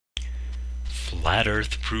Flat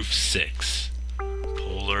Earth Proof 6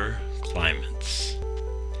 Polar Climates.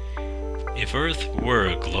 If Earth were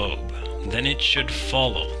a globe, then it should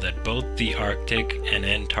follow that both the Arctic and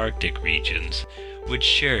Antarctic regions would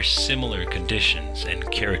share similar conditions and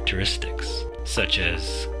characteristics, such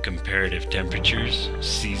as comparative temperatures,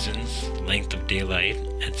 seasons, length of daylight,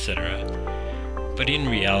 etc. But in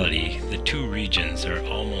reality, the two regions are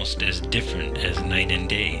almost as different as night and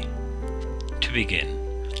day. To begin,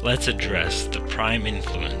 let's address the prime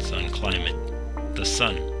influence on climate, the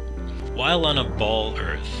sun. While on a ball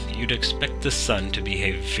Earth, you'd expect the sun to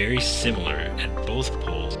behave very similar at both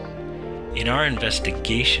poles. In our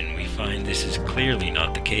investigation, we find this is clearly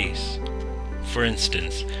not the case. For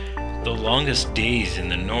instance, the longest days in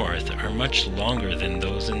the north are much longer than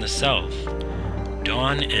those in the south.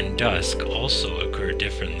 Dawn and dusk also occur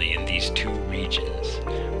differently in these two regions,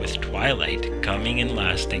 with twilight coming and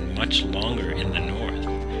lasting much longer in the north,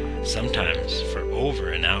 sometimes for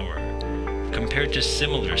over an hour, compared to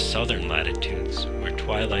similar southern latitudes where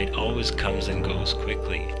twilight always comes and goes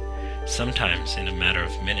quickly, sometimes in a matter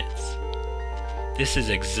of minutes. This is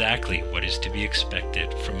exactly what is to be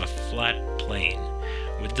expected from a flat plane,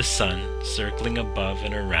 with the sun circling above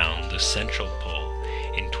and around the central pole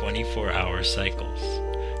in 24-hour cycles,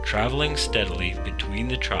 traveling steadily between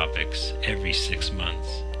the tropics every 6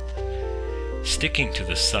 months. Sticking to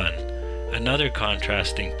the sun, another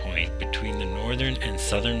contrasting point between the northern and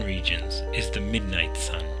southern regions is the midnight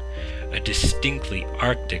sun, a distinctly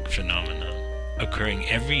Arctic phenomenon occurring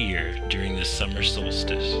every year during the summer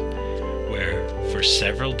solstice, where, for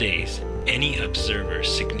several days, any observer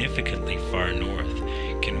significantly far north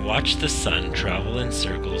can watch the sun travel in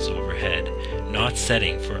circles overhead, not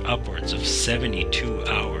setting for upwards of 72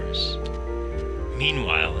 hours.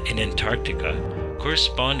 Meanwhile, in Antarctica,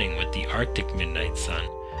 corresponding with the Arctic midnight sun,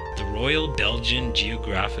 the Royal Belgian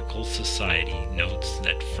Geographical Society notes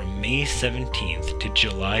that from May 17th to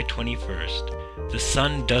July 21st, the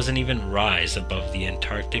sun doesn't even rise above the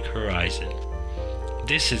Antarctic horizon.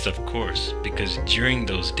 This is, of course, because during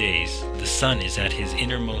those days, the sun is at his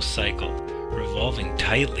innermost cycle, revolving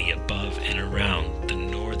tightly above and around the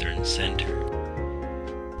northern center.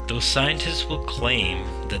 Though scientists will claim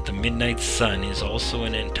that the midnight sun is also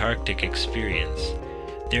an Antarctic experience,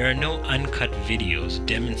 there are no uncut videos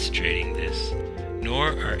demonstrating this, nor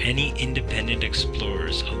are any independent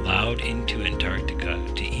explorers allowed into Antarctica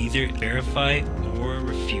to either verify or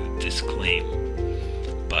refute this claim.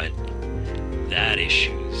 But that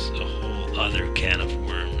issue's a whole other can of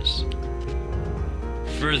worms.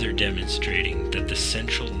 Further demonstrating that the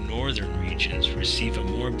central northern regions receive a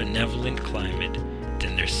more benevolent climate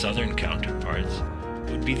than their southern counterparts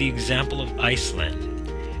would be the example of Iceland.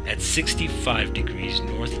 At 65 degrees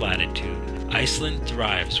north latitude, Iceland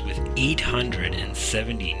thrives with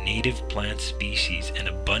 870 native plant species and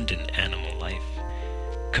abundant animal life.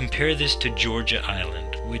 Compare this to Georgia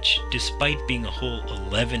Island, which, despite being a whole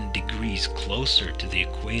 11 degrees closer to the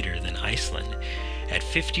equator than Iceland, at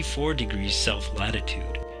 54 degrees south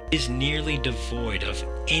latitude, is nearly devoid of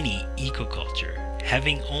any ecoculture,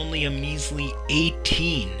 having only a measly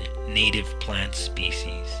 18 native plant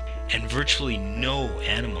species and virtually no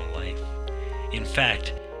animal life. In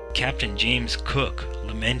fact, Captain James Cook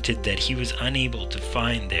lamented that he was unable to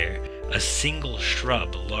find there a single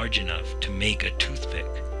shrub large enough to make a toothpick.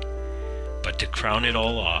 But to crown it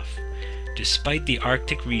all off, despite the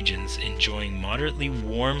Arctic regions enjoying moderately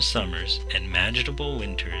warm summers and manageable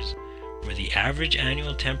winters, where the average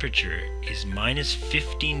annual temperature is minus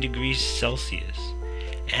 15 degrees Celsius,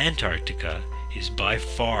 Antarctica is by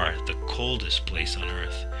far the coldest place on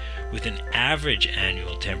Earth, with an average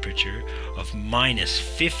annual temperature of minus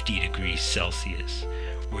 50 degrees Celsius,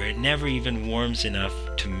 where it never even warms enough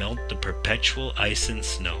to melt the perpetual ice and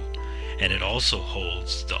snow, and it also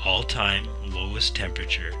holds the all-time lowest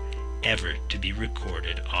temperature ever to be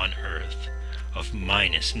recorded on Earth of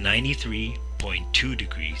minus 93.2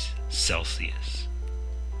 degrees Celsius.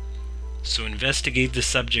 So investigate the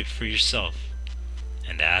subject for yourself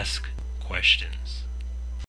and ask questions.